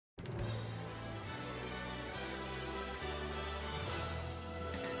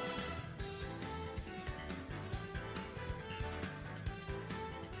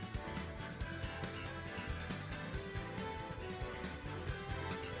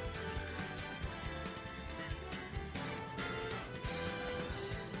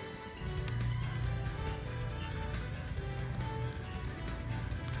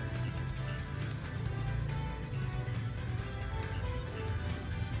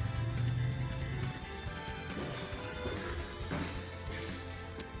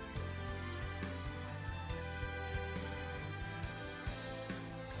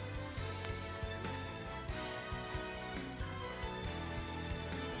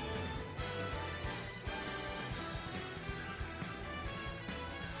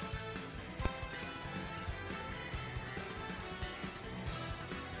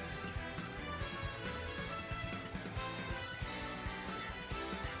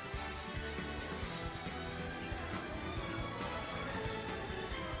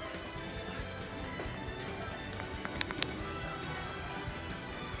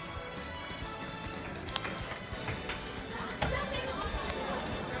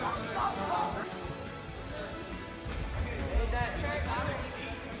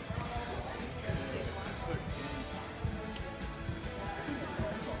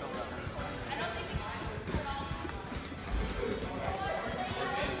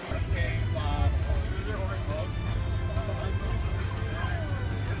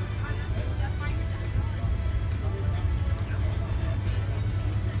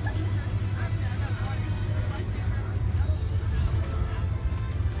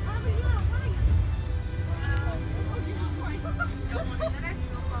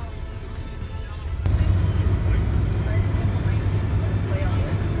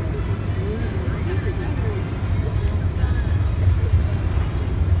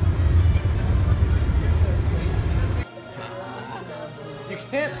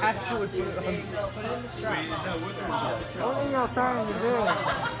actually put it on. Put it in the strap. What are y'all trying to do?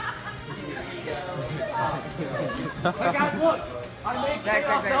 Hey guys, look! I made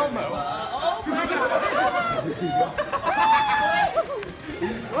Chaos Elmo! Oh my god!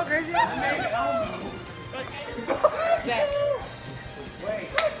 Look, crazy! I made Elmo! Zach. Wait.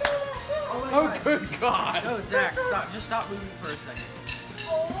 Oh good god! No, Zach, stop. Just stop moving for a second.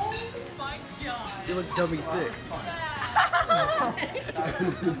 Oh my god. You look dummy thick.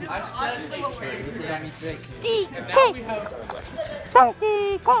 I said picture. This is dummy thick. And now we have...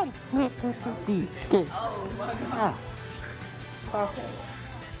 Donkey Kong. Oh my god. Okay.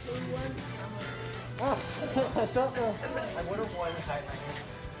 Oh, I don't know. I would have won the tight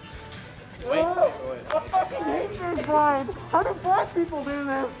Wait. I fucking hate being blind. How do blind people do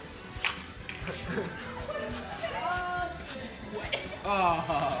this?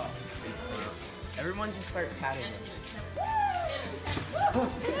 Oh. Everyone just start patting it.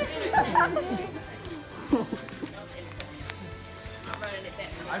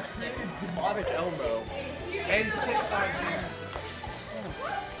 I've taken demonic Elmo and 6 ideas.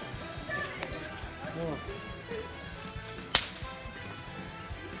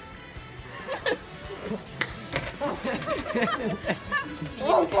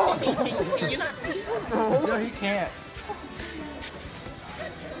 Can you not see? No, he can't.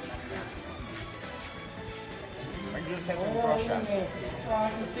 I can just have them brush ups. Oh, I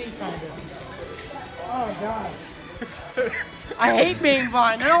can see kind of. Oh, God. I hate being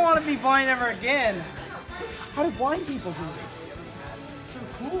blind. I don't want to be blind ever again. How do blind people do this? So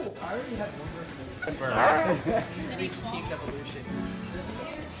cool. I already had one It reached peak evolution.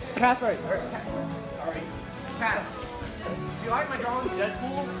 Catherine. Sorry. Cat. Do you like my drawing of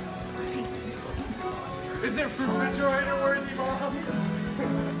Deadpool? Is it refrigerator worthy, Mom?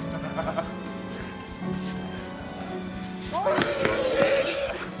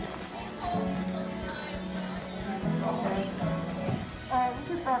 Alright, we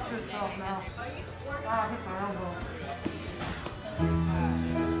can start this off now. Ah, hit my elbow.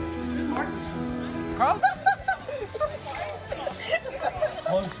 Carl?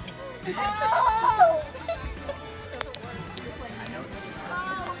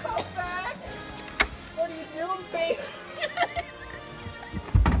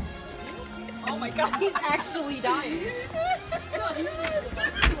 Oh my god, he's actually dying.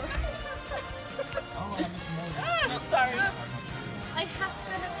 I'm sorry. I have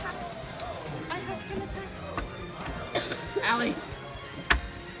been attacked. I have been attacked. Allie.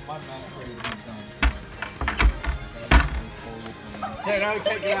 Okay, now we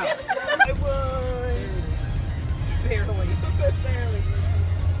take it out. I won! Barely. Barely.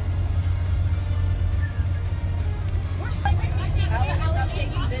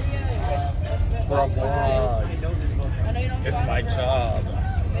 It's for a vlog. It's my job.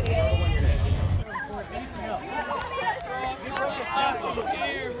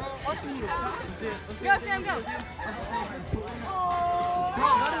 Go, Sam, go. Bro,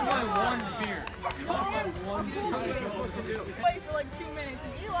 that is my one fear. Wait for like 2 minutes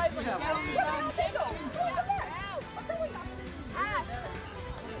and Eli's like, get on the ground, take him.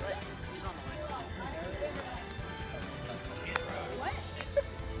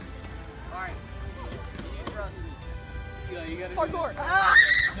 Alright. Trust me. Parkour.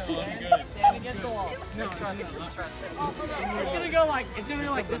 No, I'm good. Stand against the wall. No, Trust me. Trust me. It's gonna go like this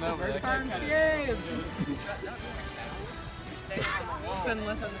the first time. Yeah. Send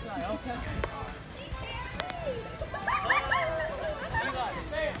less on the side. Okay.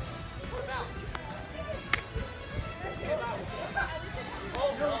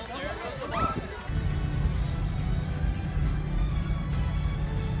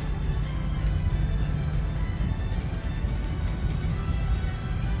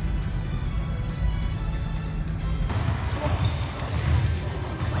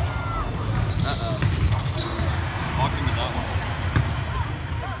 Walk into that one.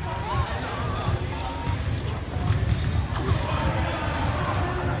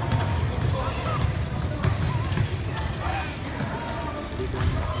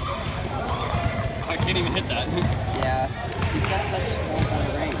 I can't even hit that. Yeah. He's got such small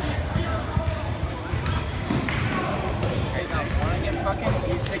range. Hey, now, wanna get fucking?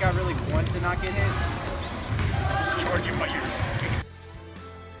 You think I really want to not get hit? Discharging my ears.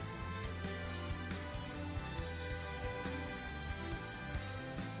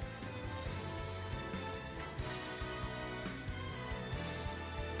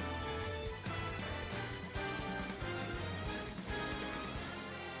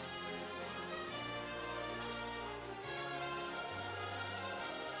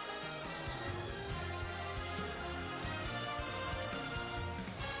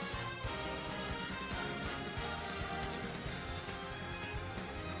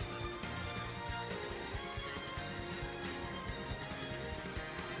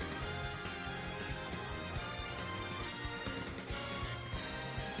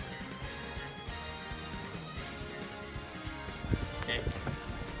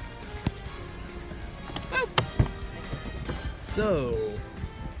 So,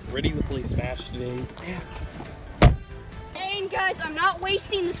 ready to play Smash today? And guys, I'm not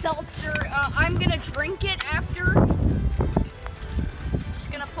wasting the seltzer. I'm gonna drink it after.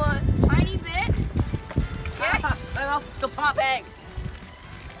 Just gonna put a tiny bit. Okay. My mouth is still popping.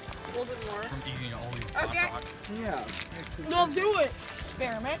 A little bit more. From eating all these Okay. Pop Rocks. Yeah. No, do it.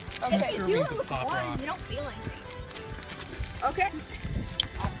 Experiment. Okay. Two servings of Pop Rocks. You don't feel anything. Okay.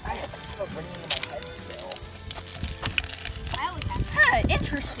 I have still ringing in my head still. I always have.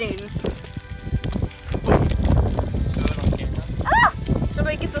 Interesting. Show it on camera. Ah!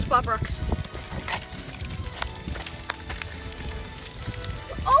 Somebody get those Pop Rocks.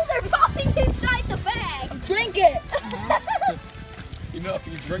 Oh, they're popping inside the bag. Drink it. You know, if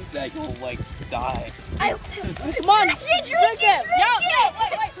you drink that, you'll like die. Come on, drink it.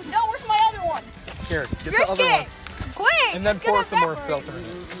 Wait. No, where's my other one? Here, get Drink the other it. one. Quick. And then it's pour gonna some more evaporate. seltzer in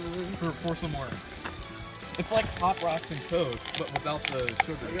it. Pour some more. It's like Pop Rocks and Coke, but without the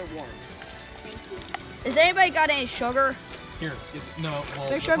sugar. Has anybody got any sugar? Here, no. Well,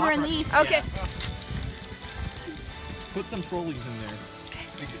 There's the sugar Pop in Rocks- these. Okay. Put some trolleys in there.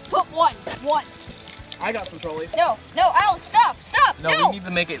 Put one. I got some trolleys. No, Alex, stop. No, we need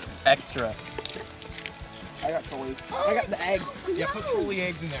to make it extra. I got trolleys. I got the eggs. Yeah, put trolley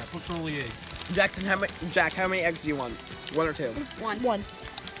eggs in there. Put trolley eggs. Jackson, how many eggs do you want? 1 or 2? One.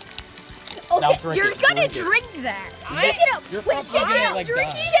 Now Okay, drink you're it, gonna drink drink that. Shake it up. You're Wait, probably shake it gonna, up. like, Drink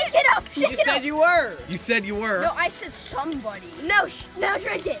die. Shake it up. You just said you were. You said you were. No, I said somebody. No, now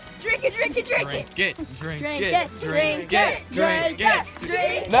drink it. Drink it. Drink it.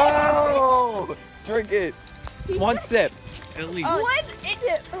 No! Drink it. One sip. At least.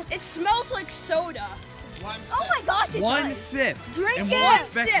 It smells like soda. Oh my gosh, it One does. sip. Drink and it. we'll One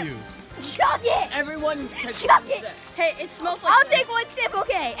respect sip. you. Chug it. Everyone takes Chug 1 it. sip. Hey, it smells like I'll soda. take 1 sip,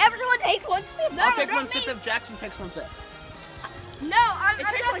 okay? Everyone takes 1 sip. I'll take 1 sip if Jackson takes 1 sip. No, I'm It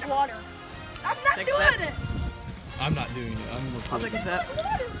not, tastes like water. I'm not Take a doing sip. it. I'm not doing it. I'm I'll recording. take a sip.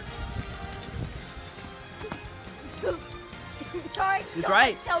 Sorry, He's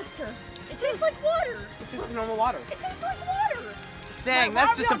right. seltzer. It tastes like water. It's just normal water. It tastes like water. Dang, Why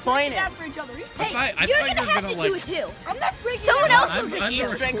that's are we all disappointing. drinking that for each other? Hey, I you're thought gonna you were have gonna, to do like- it too. I'm not drinking Someone it. else I'm- will drink I'm He it.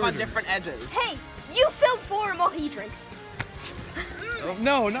 drank on recording. different edges. Hey, you film for him while he drinks. Oh,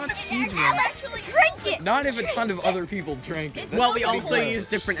 no, not huge. Actually, drink it. Not if a ton of other people drank it. Well, we That's also gross. use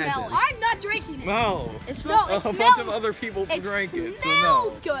different Smell. edges. I'm not drinking it. No. It smells. No, A it bunch smells. of other people drank it, so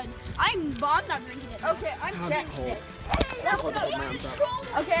smells no. good. I'm not drinking it. Okay, I'm God, getting it's cold. sick. That's what the man's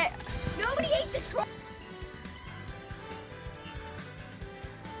up. Okay. Nobody ate the troll.